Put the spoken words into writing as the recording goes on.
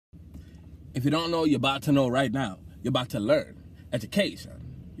If you don't know, you're about to know right now. You're about to learn. Education.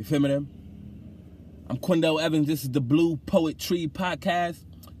 You feel me then? I'm Quindell Evans. This is the Blue Poetry Podcast,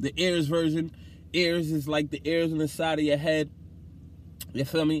 the ears version. Ears is like the ears on the side of your head. You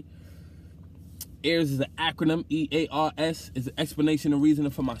feel me? Ears is an acronym. EARS is an explanation and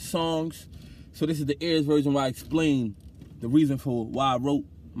reasoning for my songs. So this is the ears version where I explain the reason for why I wrote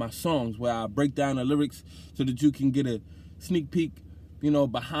my songs, where I break down the lyrics so that you can get a sneak peek,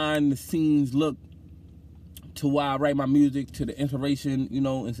 behind the scenes look to why I write my music, to the inspiration,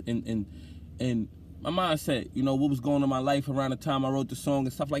 and my mindset, what was going on in my life around the time I wrote the song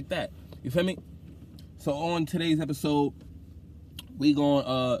and stuff like that. You feel me? So on today's episode, we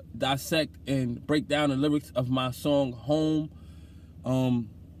gonna dissect and break down the lyrics of my song Home.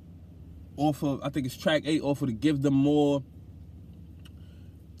 Off of, I think it's track 8 off of the Give Them More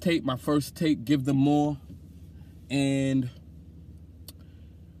tape, my first tape, Give Them More. And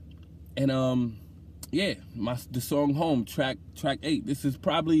the song Home, track 8. This is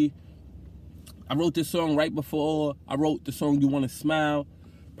probably, I wrote this song right before I wrote the song You Wanna Smile.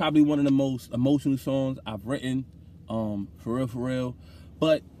 Probably one of the most emotional songs I've written, for real.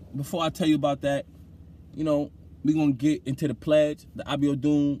 But before I tell you about that, we're gonna get into the pledge, the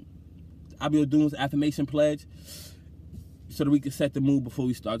Abiodun's affirmation pledge, so that we can set the mood before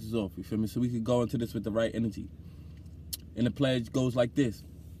we start this off, you feel me? So we can go into this with the right energy. And the pledge goes like this.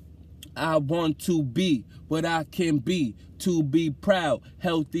 I want to be what I can be, to be proud,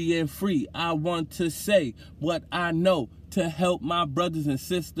 healthy, and free. I want to say what I know to help my brothers and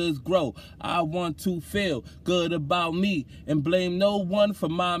sisters grow. I want to feel good about me and blame no one for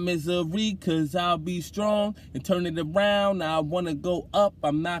my misery, cause I'll be strong and turn it around. I want to go up,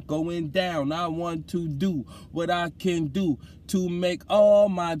 I'm not going down. I want to do what I can do to make all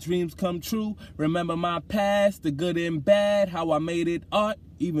my dreams come true. Remember my past, the good and bad, how I made it art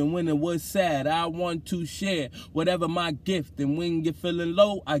even when it was sad. I want to share whatever my gift, and when you're feeling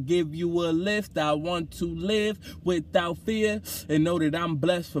low, I give you a lift. I want to live without fear and know that I'm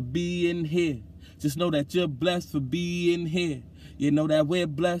blessed for being here. Just know that you're blessed for being here. You know that we're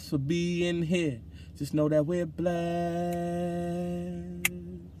blessed for being here. Just know that we're blessed.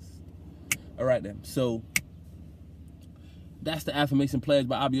 All right then, so that's the affirmation pledge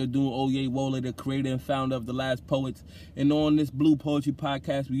by Abiodun Oyewole, the creator and founder of The Last Poets. And on this Blue Poetry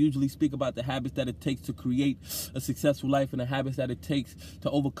Podcast, we usually speak about the habits that it takes to create a successful life and the habits that it takes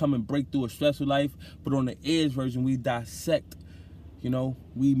to overcome and break through a stressful life. But on the ears version, we dissect,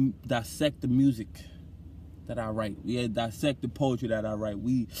 we dissect the music that I write. We dissect the poetry that I write.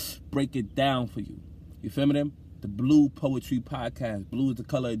 We break it down for you. You feel me then? The Blue Poetry Podcast. Blue is the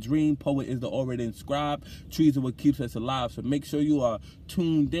color of dream. Poet is the orator inscribed. Trees are what keeps us alive. So make sure you are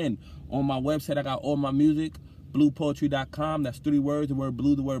tuned in. On my website, I got all my music, bluepoetry.com. That's 3 words, the word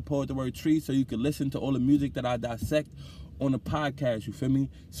blue, the word poet, the word tree. So you can listen to all the music that I dissect on the podcast. You feel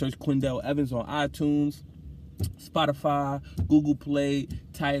me? Search Quindell Evans on iTunes, Spotify, Google Play,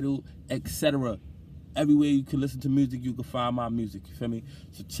 Tidal, etc. Everywhere you can listen to music, you can find my music. You feel me?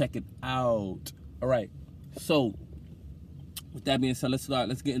 So check it out. All right. So, with that being said,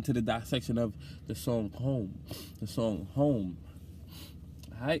 let's get into the dissection of the song Home. The song Home.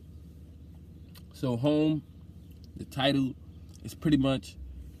 Alright? So, Home, the title is pretty much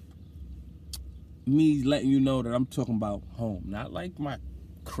me letting you know that I'm talking about home. Not like my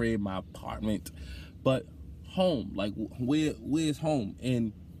crib, my apartment, but home. Like, where's home?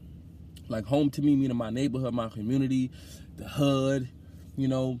 And, like, home to me, meaning my neighborhood, my community, the hood,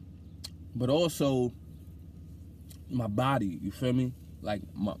 but also my body, you feel me? Like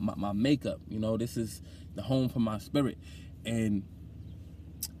my makeup, this is the home for my spirit. And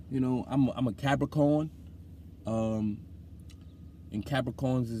I'm a Capricorn, and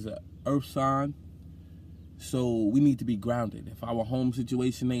Capricorns is a earth sign, so we need to be grounded. If our home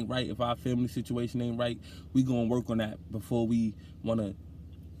situation ain't right, if our family situation ain't right, we gonna work on that before we wanna,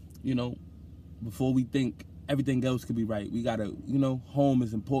 before we think everything else could be right. We gotta, home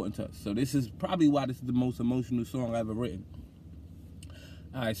is important to us. So this is probably why this is the most emotional song I've ever written.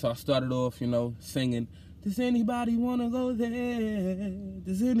 All right, so I started off, singing, does anybody wanna go there?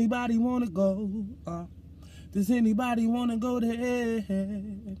 Does anybody wanna go? Does anybody wanna go there?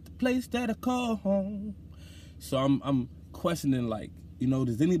 The place that I call home. So I'm questioning, like,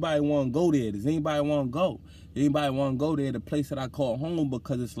 does anybody wanna go there? Does anybody wanna go? Anybody wanna go there, the place that I call home?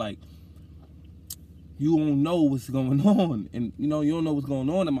 Because it's like, you don't know what's going on. And, you don't know what's going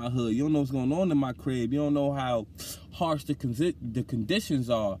on in my hood. You don't know what's going on in my crib. You don't know how harsh the conditions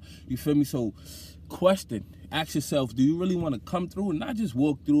are. You feel me? So, question. Ask yourself, do you really want to come through and not just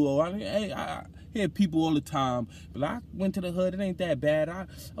walk through? Or, hear people all the time, but I went to the hood, it ain't that bad. I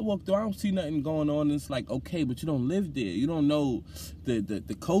walked through, I don't see nothing going on. And it's like, okay, but you don't live there. You don't know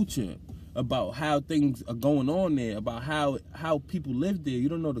the culture about how things are going on there, about how people live there. You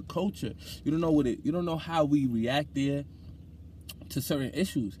don't know the culture. You don't know you don't know how we react there to certain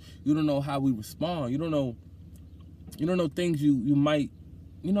issues. You don't know how we respond. You don't know things you might,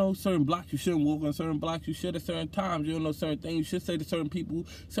 certain blocks you shouldn't walk on, certain blocks you should at certain times. You don't know certain things you should say to certain people,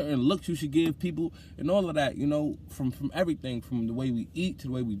 certain looks you should give people, and all of that, from everything, from the way we eat, to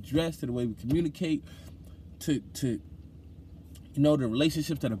the way we dress, to the way we communicate, to the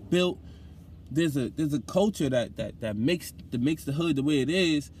relationships that are built. There's a culture that makes the hood the way it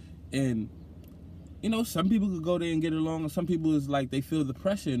is, and some people could go there and get along, and some people is like they feel the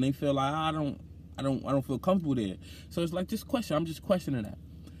pressure and they feel like I don't feel comfortable there. So it's like I'm just questioning that,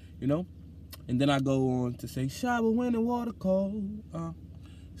 And then I go on to say shower when the water cold.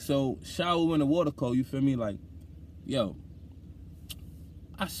 So shower when the water cold. You feel me? Like, yo,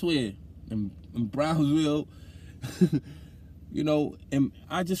 I swear in Brownsville, and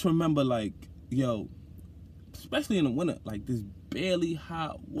I just remember like, yo, especially in the winter, like this barely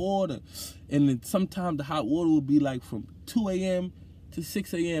hot water, and then sometimes the hot water will be like from 2 a.m. to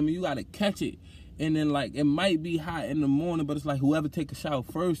 6 a.m. and you gotta catch it, and then like it might be hot in the morning, but it's like whoever take a shower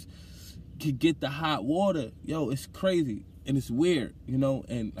first could get the hot water. Yo, it's crazy and it's weird,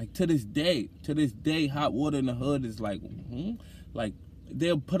 and like to this day, hot water in the hood is like, like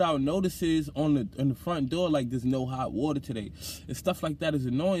they'll put out notices on the front door like there's no hot water today, and stuff like that is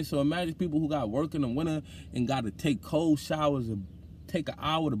annoying. So imagine people who got work in the winter and got to take cold showers and take an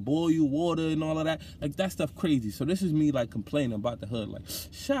hour to boil you water and all of that. Like that stuff crazy. So this is me like complaining about the hood, like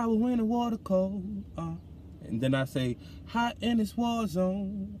shower when the water cold, and then I say hot in this war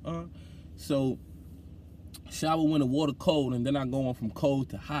zone. So shower when the water cold, and then I go on from cold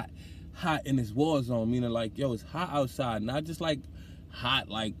to hot in this war zone, meaning like, yo, it's hot outside, not just like hot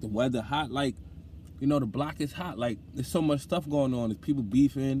like the weather, hot like, the block is hot. Like there's so much stuff going on. There's people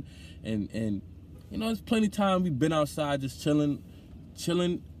beefing, and there's plenty of time we've been outside just chilling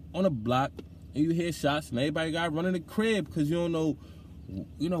on a block, and you hear shots, and everybody got to run in the crib because you don't know,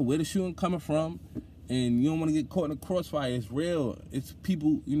 where the shooting coming from, and you don't want to get caught in the crossfire. It's real. It's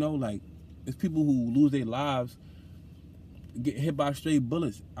people, it's people who lose their lives, get hit by stray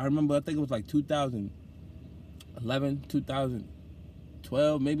bullets. I remember, I think it was like 2011,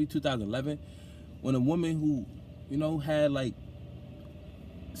 2012, maybe 2011, when a woman who, had like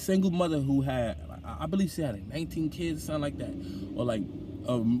single mother who had, I believe she had like 19 kids or something like that, or like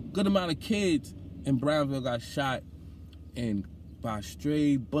a good amount of kids in Brownsville got shot and by a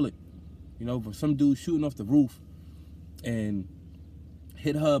stray bullet, for some dude shooting off the roof and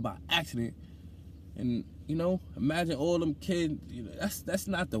hit her by accident. And imagine all them kids. That's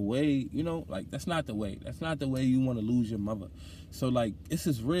not the way. That's not the way. That's not the way you want to lose your mother. So like, this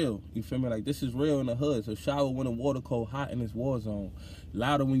is real. You feel me? Like this is real in the hood. So shower when the water cold, hot in this war zone.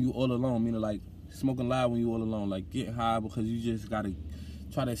 Louder when you all alone. Meaning like smoking loud when you all alone. Like getting high because you just gotta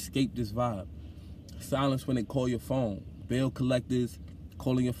try to escape this vibe. Silence when they call your phone. Bill collectors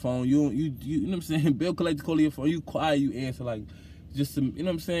calling your phone. You know what I'm saying? Bill collectors calling your phone. You quiet. You answer like. Just some, what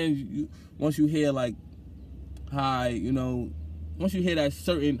I'm saying? Once you hear like, hi, once you hear that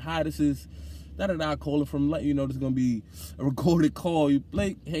certain, hi, this is da-da-da calling from, letting you know there's going to be a recorded call, you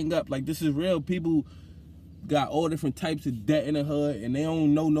hang up. Like, this is real. People got all different types of debt in the hood, and they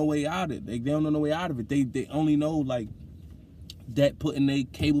don't know no way out of it. They don't know no way out of it. They only know, like, debt, putting their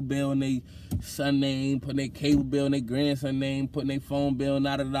cable bill in their son name, putting their cable bill in their grandson name, putting their phone bill in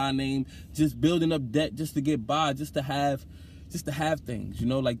da-da-da name, just building up debt just to get by, just to have things,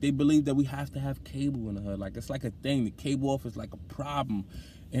 like they believe that we have to have cable in the hood. Like it's like a thing. The cable off is like a problem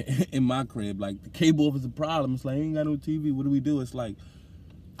in my crib. Like the cable off is a problem. It's like, I ain't got no TV. What do we do? It's like,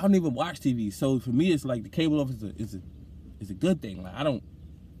 I don't even watch TV. So for me, it's like the cable off is a good thing. Like I don't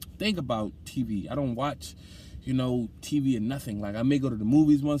think about TV. I don't watch, TV or nothing. Like I may go to the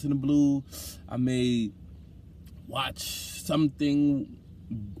movies once in a blue. I may watch something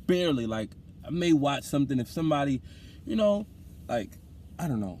barely. Like I may watch something if somebody, like, I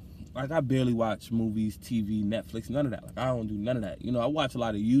don't know. Like, I barely watch movies, TV, Netflix, none of that. Like, I don't do none of that. I watch a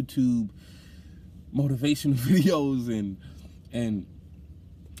lot of YouTube motivational videos and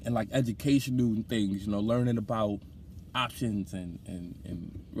like educational things, learning about options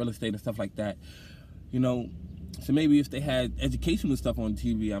and real estate and stuff like that. So maybe if they had educational stuff on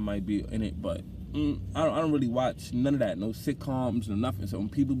TV, I might be in it. But I don't really watch none of that. No sitcoms, no nothing. So when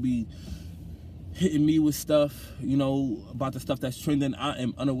people be hitting me with stuff, about the stuff that's trending, I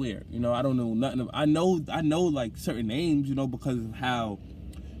am unaware. I don't know nothing. I know like certain names, because of how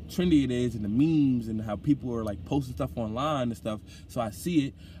trendy it is and the memes and how people are like posting stuff online and stuff. So I see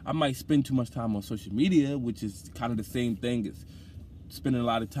it. I might spend too much time on social media, which is kind of the same thing as spending a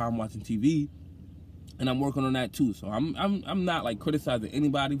lot of time watching TV. And I'm working on that too. So I'm not like criticizing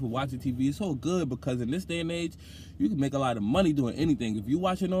anybody for watching TV. It's so good because in this day and age, you can make a lot of money doing anything. If you're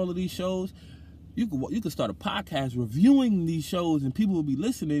watching all of these shows, you could start a podcast reviewing these shows, and people will be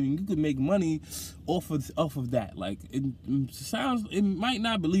listening, and you could make money off of that. Like it might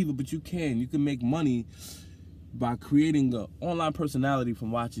not believe it, but you can. You can make money by creating an online personality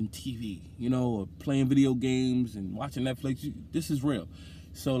from watching TV, or playing video games and watching Netflix. This is real.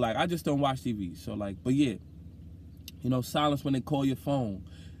 So like I just don't watch TV. So like, but yeah, silence when they call your phone,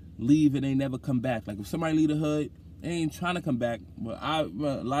 leave and they never come back. Like if somebody leave the hood, they ain't trying to come back. But a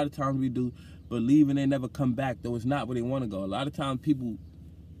lot of times we do. But leave and they never come back, though it's not where they want to go. A lot of times people,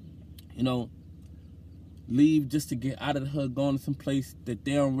 leave just to get out of the hood, going to some place that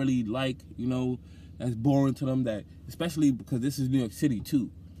they don't really like, that's boring to them, that especially because this is New York City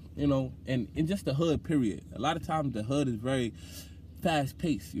too, and just the hood, period. A lot of times the hood is very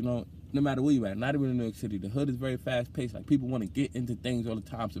fast-paced, no matter where you at, not even in New York City. The hood is very fast-paced. Like, people want to get into things all the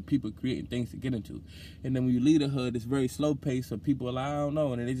time, so people are creating things to get into. And then when you leave the hood, it's very slow-paced, so people are like, I don't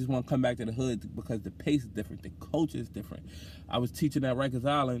know, and then they just want to come back to the hood because the pace is different, the culture is different. I was teaching at Rikers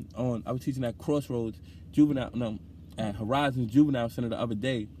Island I was teaching at Crossroads at Horizons Juvenile Center the other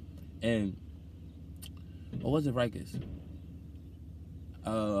day, and, or was it Rikers?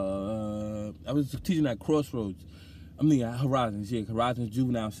 I was teaching at Crossroads. At Horizons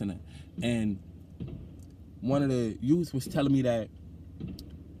Juvenile Center. And one of the youth was telling me that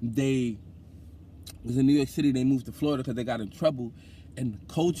they was in New York City, they moved to Florida because they got in trouble, and the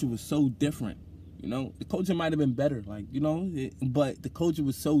culture was so different. The culture might have been better, but the culture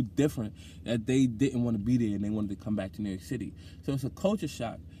was so different that they didn't want to be there and they wanted to come back to New York City. So it's a culture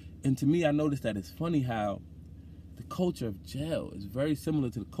shock. And to me, I noticed that it's funny how the culture of jail is very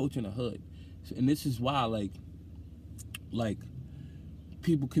similar to the culture in the hood. And this is why, like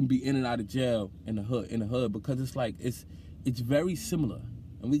people can be in and out of jail in the hood because it's very similar,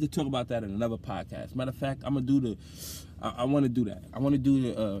 and we could talk about that in another podcast. Matter of fact, I want to do that. I want to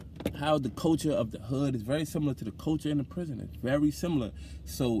do how the culture of the hood is very similar to the culture in the prison. It's very similar,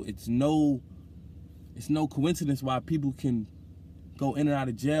 so it's no coincidence why people can go in and out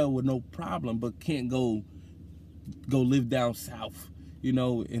of jail with no problem, but can't go live down south, in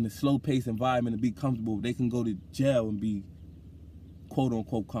a slow-paced environment and be comfortable. They can go to jail and be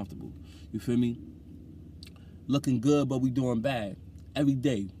quote-unquote comfortable. You feel me? Looking good, but we doing bad. Every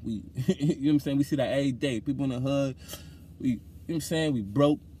day. We, you know what I'm saying? We see that every day. People in the hood, we we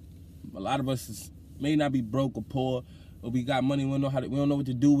broke. A lot of us may not be broke or poor, but we got money. We don't know what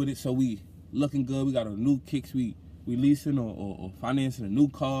to do with it, so we looking good. We got our new kicks. We leasing or financing a new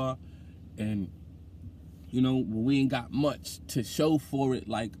car, and we ain't got much to show for it,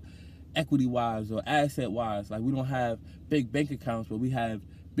 like equity-wise or asset-wise. Like, we don't have big bank accounts, but we have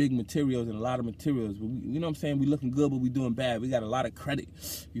big materials and a lot of materials. But we, you know what I'm saying? We looking good, but we doing bad. We got a lot of credit.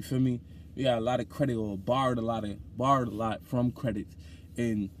 You feel me? We got a lot of credit, or borrowed a lot from credits,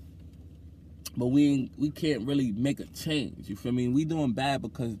 but we can't really make a change. You feel me? We doing bad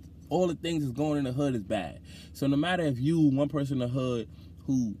because all the things that's going in the hood is bad. So no matter if you one person in the hood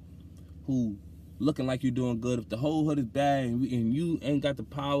who looking like you're doing good, if the whole hood is bad and you ain't got the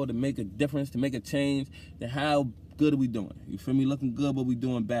power to make a difference, to make a change, then how good are we doing? You feel me? Looking good, but we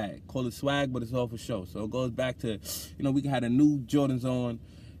doing bad. Call it swag, but it's all for show. So it goes back to, we had the new Jordans on,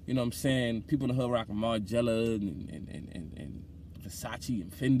 you know what I'm saying? People in the hood rocking Margiela and Versace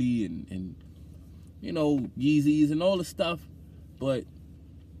and Fendi and Yeezys and all the stuff, but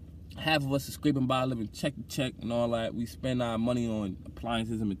half of us are scraping by, living check to check and all that. We spend our money on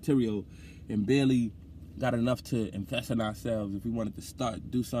appliances and material and barely got enough to invest in ourselves if we wanted to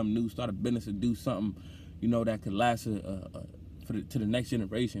do something new, start a business, or do something, that could last to the next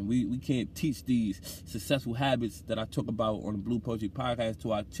generation. We can't teach these successful habits that I talk about on the Blue Poetry Podcast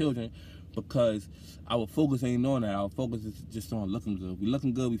to our children because our focus ain't on that. Our focus is just on looking good. We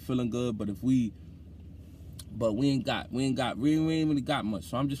looking good, we feeling good, but we ain't really got much.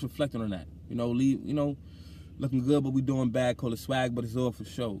 So I'm just reflecting on that. Looking good, but we doing bad. Call it swag, but it's all for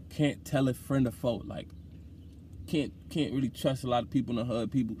show. Can't tell a friend or foe. Like, can't really trust a lot of people in the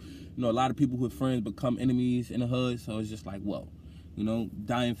hood. People, a lot of people who are friends become enemies in the hood. So it's just like, whoa,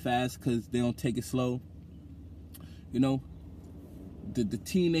 dying fast because they don't take it slow. The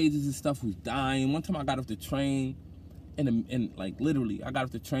teenagers and stuff who's dying. One time I got off the train, and like literally, I got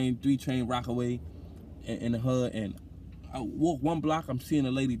off the train, 3 train Rockaway in the hood, and I walk 1 block, I'm seeing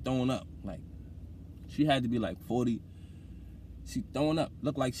a lady throwing up. Like, she had to be like 40. She throwing up.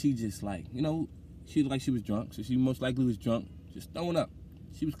 Looked like she just like, you know, she looked like she was drunk. So she most likely was drunk, just throwing up.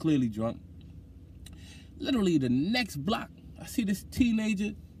 She was clearly drunk. Literally the next block, I see this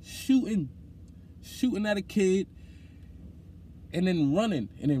teenager shooting at a kid, and then running.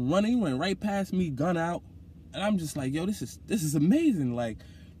 He went right past me, gun out. And I'm just like, yo, this is amazing. Like,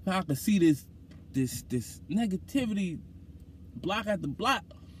 I can see this negativity block after block,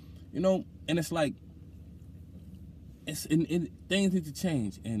 you know, and it's like, things need to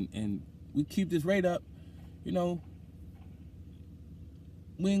change, and we keep this rate up, you know,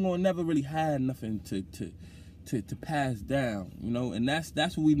 we ain't gonna never really have nothing to pass down, you know, and that's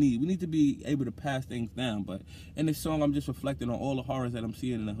what we need. We need to be able to pass things down. But in this song, I'm just reflecting on all the horrors that I'm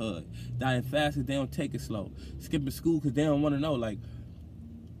seeing in the hood. Dying fast because they don't take it slow. Skipping school because they don't want to know. Like,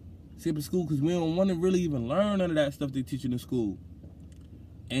 skipping school because we don't want to really even learn none of that stuff they teach in school.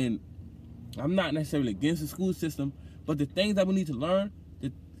 And I'm not necessarily against the school system, but the things that we need to learn,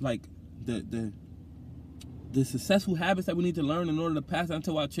 like the successful habits that we need to learn in order to pass on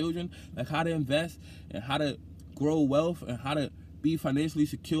to our children, like how to invest and how to grow wealth and how to be financially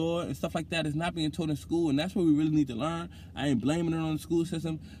secure and stuff like that, is not being taught in school, and that's what we really need to learn. I ain't blaming it on the school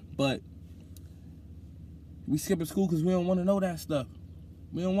system, but we skipping school because we don't want to know that stuff.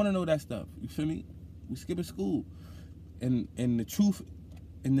 We don't want to know that stuff. You feel me? We skipping school, and the truth.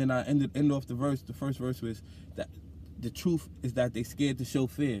 And then I end off the verse. The first verse was that the truth is that they scared to show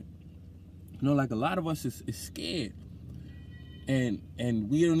fear. You know, like a lot of us is scared, and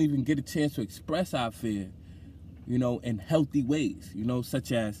we don't even get a chance to express our fear, you know, in healthy ways, you know,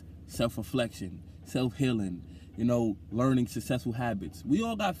 such as self-reflection, self-healing, you know, learning successful habits. We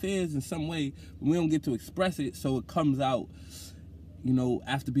all got fears in some way, but we don't get to express it, so it comes out, you know,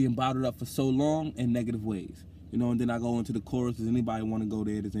 after being bottled up for so long in negative ways. You know, and then I go into the chorus. Does anybody want to go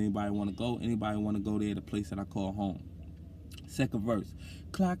there? Does anybody want to go? Anybody want to go there, the place that I call home? Second verse.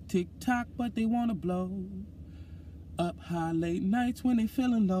 Clock tick tock, but they want to blow. Up high late nights when they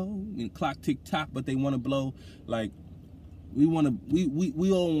feeling low. I mean, clock tick tock, but they want to blow. Like, we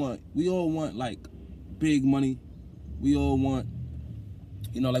all want like big money. We all want,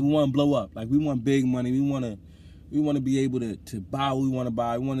 you know, like we want to blow up. Like, we want big money. We want to be able to buy what we want to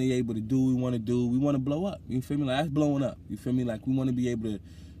buy. We want to be able to do what we want to do. We want to blow up. You feel me? Like, that's blowing up. You feel me? Like, we want to be able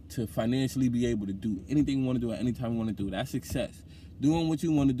to financially be able to do anything we want to do at any time we want to do it. That's success. Doing what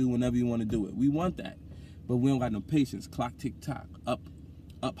you want to do whenever you want to do it. We want that. But we don't got no patience. Clock tick tock. Up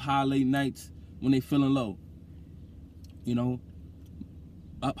high late nights when they feeling low. You know?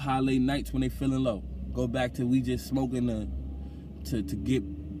 Up high late nights when they feeling low. Go back to we just smoking to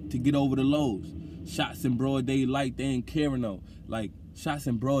get over the lows. Shots in broad daylight, they ain't caring though. Like, shots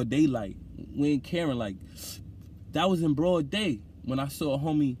in broad daylight, we ain't caring. Like, that was in broad day when I saw a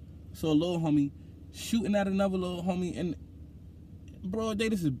little homie shooting at another little homie in broad day.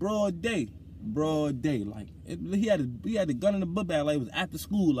 This is broad day. Like, he had the gun in the book bag, like it was after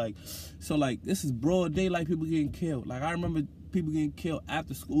school. Like, so like, this is broad day, like people getting killed. Like, I remember people getting killed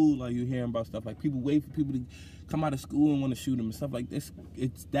after school. Like, you hearing about stuff like people wait for people to come out of school and want to shoot them and stuff like this.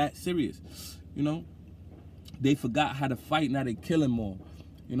 It's that serious. You know, they forgot how to fight. Now they killing more.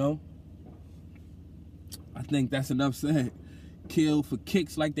 You know, I think that's enough said. Kill for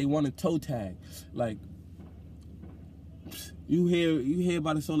kicks like they want a toe tag. Like, you hear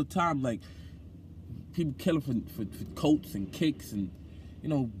about this all the time. Like, people killing for coats and kicks, and, you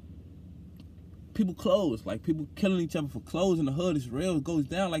know, people clothes. Like, people killing each other for clothes in the hood. It's real. It goes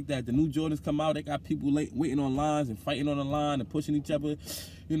down like that. The new Jordans come out. They got people waiting on lines and fighting on the line and pushing each other.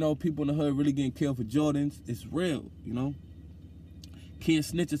 You know, people in the hood really getting killed for Jordans. It's real, you know. Can't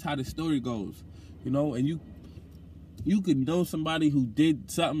snitch is how the story goes, you know. And you could know somebody who did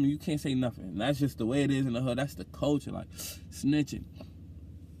something, you can't say nothing. And that's just the way it is in the hood. That's the culture, like, snitching.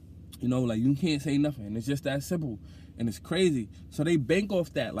 You know, like, you can't say nothing. And it's just that simple. And it's crazy. So they bank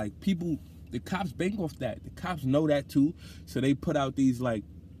off that. Like, the cops bank off that. The cops know that too. So they put out these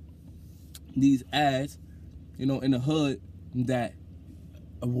ads, you know, in the hood that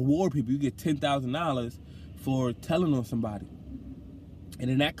reward people. You get $10,000 for telling on somebody. And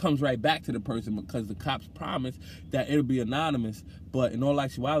then that comes right back to the person, because the cops promise that it'll be anonymous. But in all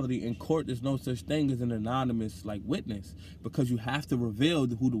actuality, in court, there's no such thing as an anonymous, like, witness, because you have to reveal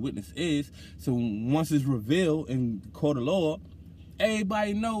who the witness is. So once it's revealed in court of law,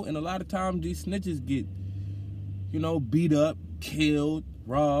 everybody know. And a lot of times these snitches get, you know, beat up, killed,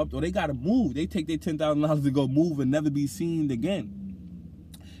 robbed, or they gotta move. They take their $10,000 to go move and never be seen again.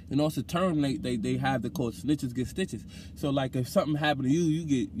 And also, term they have the code snitches get stitches. So like, if something happened to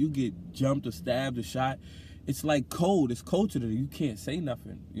you get jumped or stabbed or shot. It's like code. It's culture that you can't say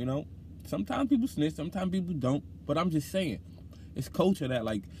nothing. You know, sometimes people snitch, sometimes people don't. But I'm just saying, it's culture that,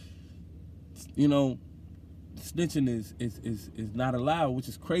 like, you know, snitching is not allowed, which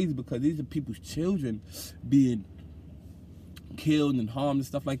is crazy because these are people's children being killed and harmed and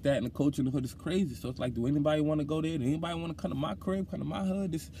stuff like that, and the culture in the hood is crazy. So it's like, do anybody want to go there? Do anybody want to come to my crib, come to my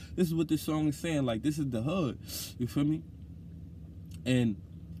hood? This is what this song is saying. Like, this is the hood. You feel me? And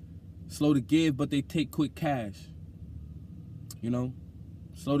slow to give, but they take quick cash. You know,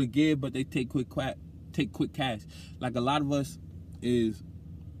 slow to give, but they take quick cash. Like, a lot of us is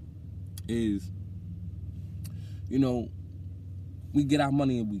you know, we get our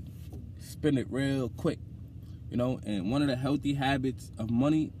money and we spend it real quick. You know, and one of the healthy habits of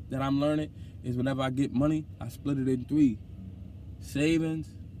money that I'm learning is whenever I get money, I split it in 3: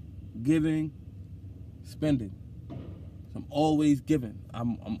 savings, giving, spending. So I'm always giving.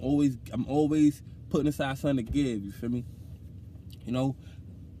 I'm always putting aside something to give. You feel me? You know,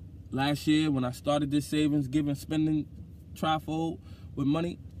 last year when I started this savings, giving, spending trifold with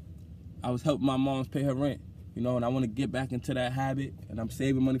money, I was helping my mom pay her rent. You know, and I want to get back into that habit, and I'm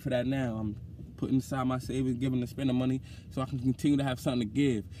saving money for that now. I'm putting aside my savings, giving and spending money so I can continue to have something to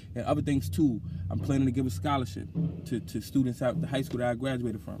give. And other things too, I'm planning to give a scholarship to students out the high school that I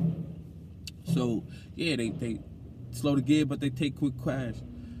graduated from. So yeah, they slow to give, but they take quick cash.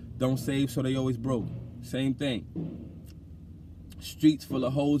 Don't save, so they always broke. Same thing. Streets full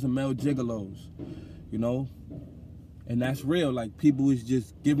of hoes and male gigolos, you know? And that's real. Like, people is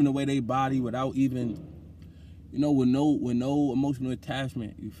just giving away their body without even, you know, with no emotional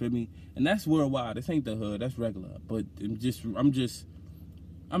attachment. You feel me? And that's worldwide. This ain't the hood. That's regular. But I'm just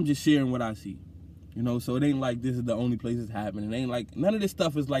sharing what I see. You know, so it ain't like this is the only place it's happening. It ain't like none of this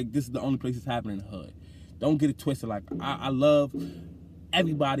stuff is like this is the only place it's happening in the hood. Don't get it twisted. Like, I love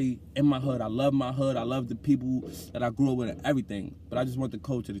everybody in my hood. I love my hood. I love the people that I grew up with and everything. But I just want the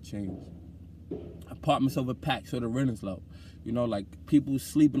culture to change. Apartments overpacked, so the rent is low. You know, like, people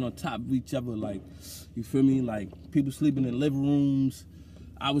sleeping on top of each other. Like, you feel me? Like, people sleeping in living rooms.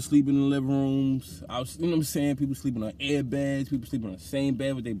 I was sleeping in living rooms. You know what I'm saying? People sleeping on air beds. People sleeping on the same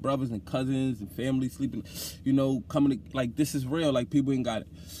bed with their brothers and cousins and family sleeping. You know, coming to, like, this is real. Like, people ain't got it.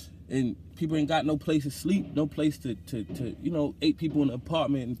 And people ain't got no place to sleep, no place to you know, 8 people in an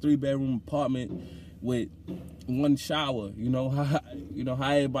apartment, in a 3-bedroom apartment with 1 shower. You know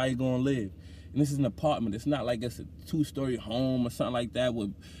how everybody gonna live. And this is an apartment. It's not like it's a 2-story home or something like that where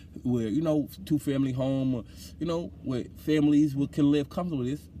you know, 2-family home, or, you know, where families can live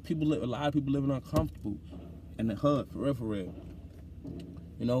comfortably. A lot of people living uncomfortable in the hood, for real.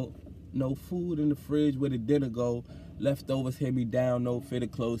 You know, no food in the fridge where the dinner go, leftovers hand me down, no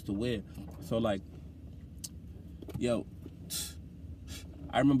fitted clothes to wear. So, like, yo,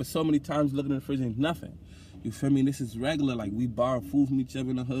 I remember so many times looking in the fridge and nothing. You feel me? This is regular. Like, we borrow food from each other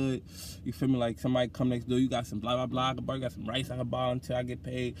in the hood. You feel me? Like, somebody come next door, you got some blah, blah, blah. I can borrow, you got some rice I can borrow until I get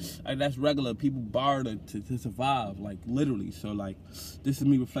paid. Like, that's regular. People borrow to survive, like, literally. So, like, this is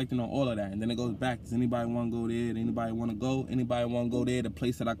me reflecting on all of that. And then it goes back. Does anybody want to go there? Anybody want to go? Anybody want to go there? The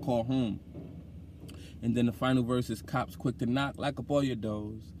place that I call home. And then the final verse is, cops quick to knock, like up all your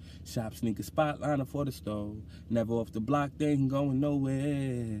doors. Shop sneaker spotlining for the store. Never off the block, they ain't going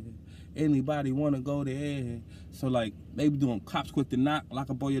nowhere. Anybody want to go there? So, like, they be doing cops quick to knock, lock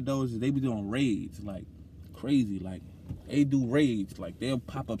up all your doors. They be doing raids, like, crazy. Like, they do raids. Like, they'll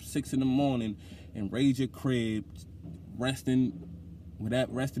pop up 6 in the morning and raid your crib, arresting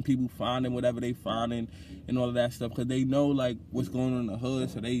people, finding whatever they finding, and all of that stuff. Because they know, like, what's going on in the hood,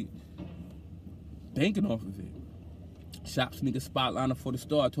 so they banking off of it. Shop sneaker spotliner for the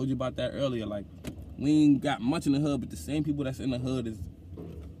store. I told you about that earlier. Like, we ain't got much in the hood, but the same people that's in the hood is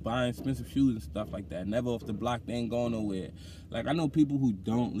buying expensive shoes and stuff like that. Never off the block, they ain't going nowhere. Like, I know people who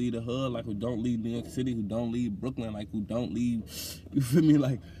don't leave the hood, like, who don't leave New York City, who don't leave Brooklyn, like, who don't leave, you feel me?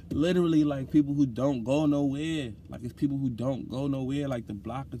 Like, literally, like, people who don't go nowhere. Like, it's people who don't go nowhere. Like, the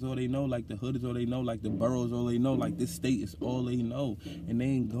block is all they know. Like, the hood is all they know. Like, the borough is all they know. Like, this state is all they know. And they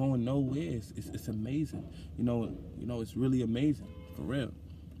ain't going nowhere. It's amazing. You know, it's really amazing, for real.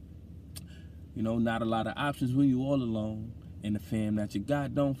 You know, not a lot of options when you all alone. And the fam that you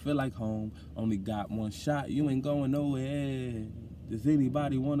got don't feel like home. Only got 1 shot, you ain't going nowhere. Does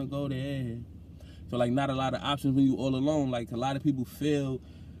anybody want to go there? So, like, not a lot of options when you all alone. Like, a lot of people feel,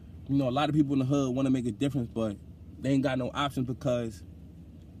 you know, a lot of people in the hood want to make a difference, but they ain't got no options because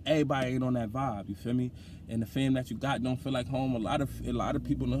everybody ain't on that vibe, you feel me? And the fam that you got don't feel like home. A lot of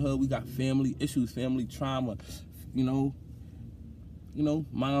people in the hood, we got family issues, family trauma. You know,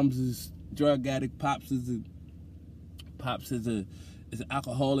 moms is drug addict, pops is an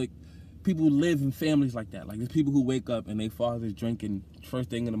alcoholic. People live in families like that. Like, there's people who wake up and their father's drinking first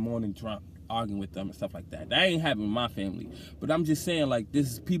thing in the morning drunk arguing with them and stuff like that. That ain't happening in my family. But I'm just saying, like,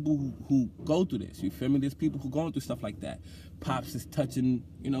 this is people who go through this. You feel me? There's people who going through stuff like that. Pops is touching,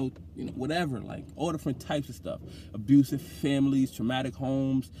 whatever, like all different types of stuff. Abusive families, traumatic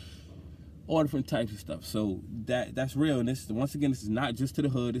homes, all different types of stuff. So that's real. And this, once again, this is not just to the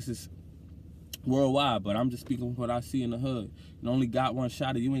hood. This is worldwide, but I'm just speaking what I see in the hood. You only got one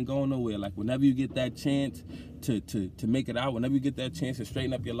shot, and you ain't going nowhere. Like, whenever you get that chance to make it out, whenever you get that chance to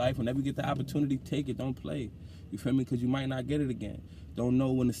straighten up your life, whenever you get the opportunity, take it. Don't play. You feel me? Because you might not get it again. Don't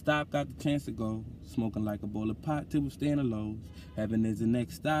know when to stop, got the chance to go. Smoking like a bowl of pot till we stay in the lows. Heaven is the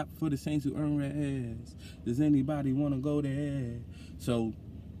next stop for the saints who earn rest. Does anybody want to go there? So,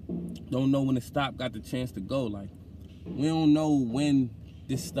 don't know when to stop, got the chance to go. Like, we don't know when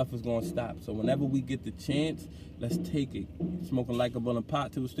this stuff is going to stop. So whenever we get the chance, let's take it. Smoking like a bowl of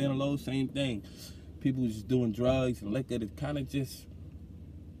pot till we stay in the lows, same thing. People just doing drugs and liquor to kind of just,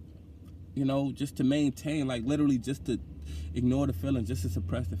 just to maintain, like literally just to ignore the feelings, just to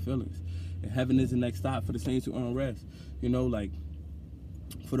suppress the feelings. And heaven is the next stop for the saints who earn rest. Like,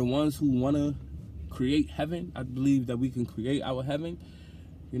 for the ones who want to create heaven, I believe that we can create our heaven.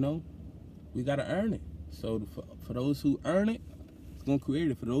 We got to earn it. So for those who earn it, it's going to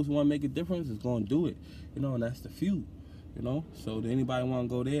create it. For those who want to make a difference, it's going to do it. And that's the few. So does anybody want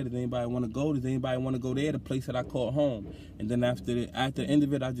to go there? Does anybody want to go? Does anybody want to go there? The place that I call home. And then at the end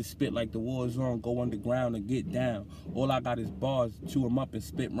of it, I just spit like the war zone, go underground and get down. All I got is bars, chew them up and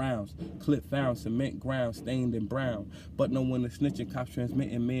spit rounds. Clip found, cement ground, stained and brown. But no one is snitching, cops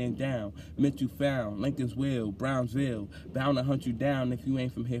transmitting man down. Meant you found, Lincoln's Will, Brownsville. Bound to hunt you down if you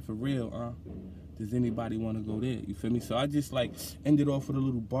ain't from here for real, Does anybody want to go there? You feel me? So I just like ended off with a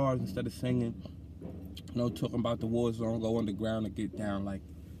little bars instead of singing. Talking about the war zone, go underground and get down. Like,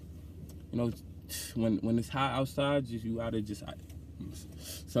 when it's hot outside, you gotta just.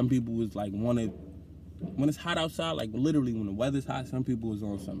 Some people was like when it's hot outside, like literally when the weather's hot, some people was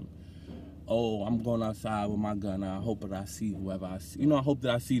on something. Oh, I'm going outside with my gun. I hope that I see whoever I see. I hope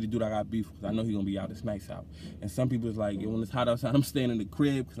that I see the dude I got beef because I know he's gonna be out this nice out. And some people is like, when it's hot outside, I'm staying in the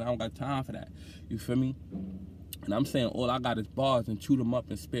crib because I don't got time for that. You feel me? And I'm saying all I got is bars and chew them up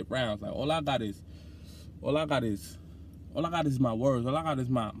and spit rounds. Like all I got is my words. All I got is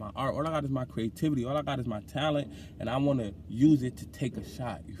my art. All I got is my creativity. All I got is my talent, and I want to use it to take a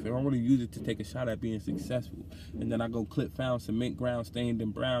shot. You feel? I want to use it to take a shot at being successful. And then I go clip found, cement ground, stained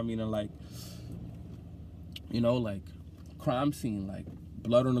and brown. Like crime scene, like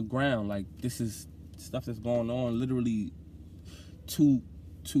blood on the ground. Like this is stuff that's going on literally too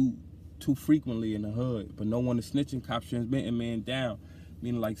frequently in the hood. But no one is snitching. Cops transmitting man down.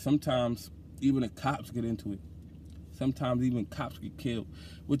 Meaning like sometimes even the cops get into it. Sometimes even cops get killed,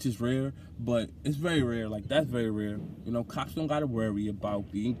 which is rare, but it's very rare. Like, that's very rare. Cops don't got to worry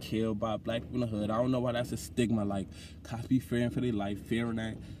about being killed by black people in the hood. I don't know why that's a stigma. Like, cops be fearing for their life, fearing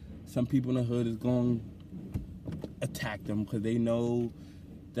that some people in the hood is going to attack them because they know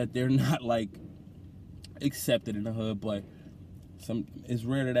that they're not, like, accepted in the hood. But it's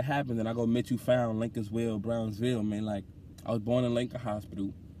rare that it happens. And I go Mitchell Found, Lincoln's Will, Brownsville, man. Like, I was born in Lincoln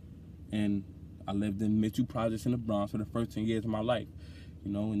Hospital. And I lived in Mitchell Projects in the Bronx for the first 10 years of my life.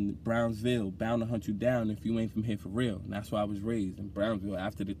 In Brownsville, bound to hunt you down if you ain't from here for real. And that's why I was raised in Brownsville.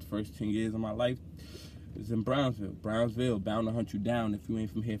 After the first 10 years of my life, it was in Brownsville. Brownsville, bound to hunt you down if you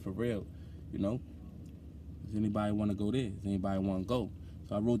ain't from here for real. Does anybody want to go there? Does anybody want to go?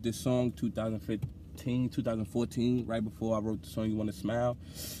 So I wrote this song 2014, right before I wrote the song You Want to Smile.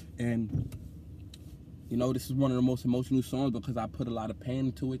 And this is one of the most emotional songs because I put a lot of pain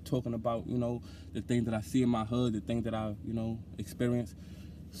into it, talking about, the things that I see in my hood, the things that I, experience.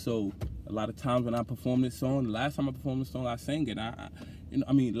 So a lot of times when I perform this song, the last time I performed this song, I sang it.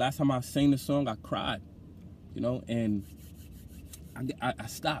 Last time I sang the song, I cried, and I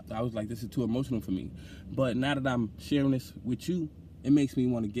stopped. I was like, this is too emotional for me. But now that I'm sharing this with you, it makes me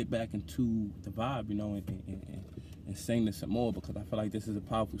want to get back into the vibe, and sing this some more because I feel like this is a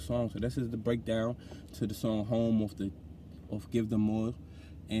powerful song. So this is the breakdown to the song Home off Give Them More.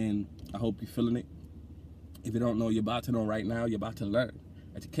 And I hope you're feeling it. If you don't know, you're about to know right now. You're about to learn.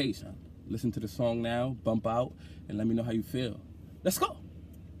 Education. Listen to the song now, bump out, and let me know how you feel. Let's go.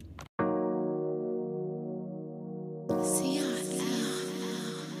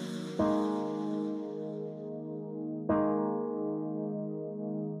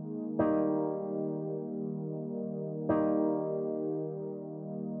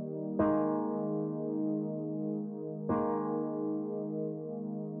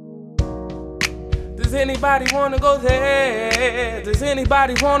 Does anybody wanna go there? Does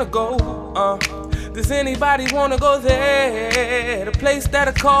anybody wanna go? Does anybody wanna go there? The place that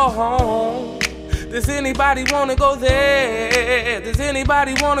I call home. Does anybody wanna go there? Does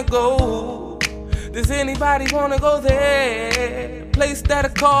anybody wanna go? Does anybody wanna go there? The place that I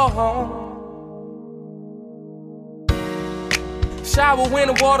call home. Shower when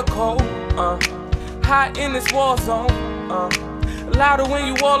the water cold, hot in this war zone, louder when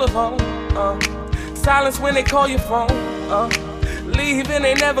you all alone, silence when they call your phone, leave and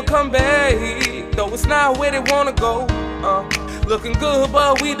they never come back, though it's not where they wanna go, looking good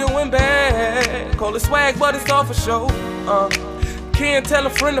but we doing bad, call it swag but it's all for show, can't tell a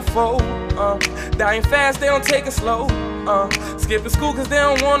friend or foe, dying fast they don't take it slow, skipping school cause they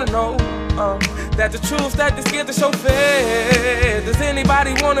don't wanna know, that the truth that they scared to show fair. Does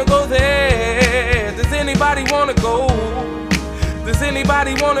anybody wanna go there? Does anybody wanna go? Does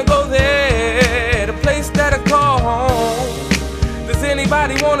anybody wanna go there? The place that I call home. Does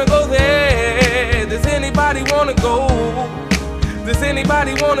anybody wanna go there? Does anybody wanna go? Does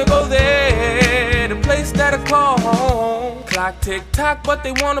anybody wanna go there? The place that I call home. Clock tick tock, but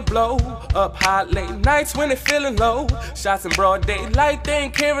they wanna blow up hot late nights when they feeling low. Shots in broad daylight, they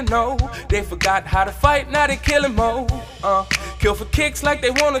ain't caring no. They forgot how to fight, now they killing mo. Kill for kicks like they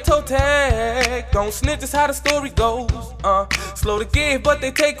want a toe tag. Don't snitch, that's how the story goes. Slow to give, but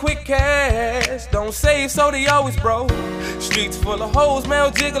they take quick cash. Don't save, so they always broke. Streets full of hoes,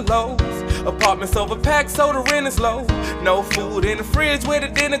 male gigolos. Apartments overpacked, so the rent is low. No food in the fridge, where the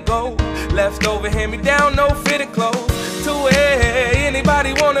dinner go? Leftover hand-me-down, no fitted clothes. To where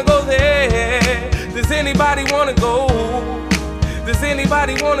anybody wanna go there? Does anybody wanna go? Does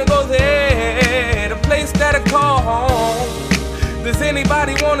anybody wanna go there? The place that I call home. Does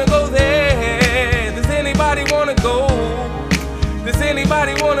anybody wanna go there? Does anybody wanna go? Does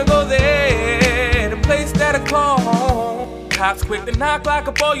anybody wanna go there? The place that I call home. Cops quick to knock like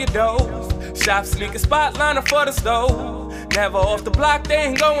up all your doors. Shop sneaker spot liner for the stove. Never off the block, they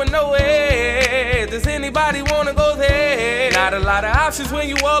ain't going nowhere. Does anybody wanna go there? Not a lot of options when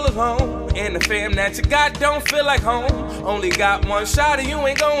you all alone. And the fam that you got don't feel like home. Only got one shot and you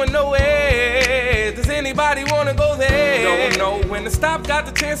ain't going nowhere. Does anybody wanna go there? Don't know when to stop, got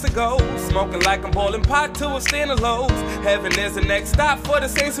the chance to go. Smoking like I'm boiling pot to a stand of lows. Heaven is the next stop for the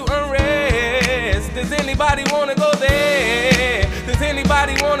saints who earn rest. Does anybody wanna go there? Does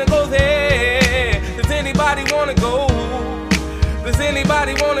anybody wanna go there? Does anybody wanna go? Does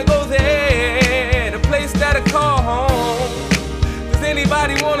anybody wanna go there? The place that I call home. Does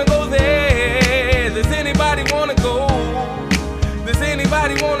anybody wanna go there? Does anybody wanna go? Does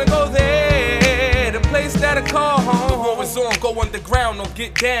anybody wanna go there? The place that I call home. The war is on, go underground, don't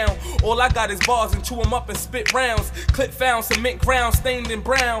get down. All I got is bars and chew them up and spit rounds. Clip found, cement ground, stained in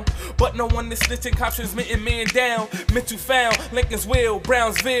brown. But no one is snitching, cops transmitting man down. Mitchell found, Lincoln's Will,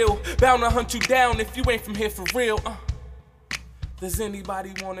 Brownsville. Bound to hunt you down if you ain't from here for real. Does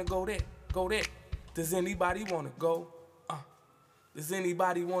anybody wanna go there? Go there. Does anybody wanna go? Does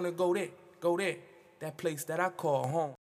anybody wanna go there? Go there. That place that I call home.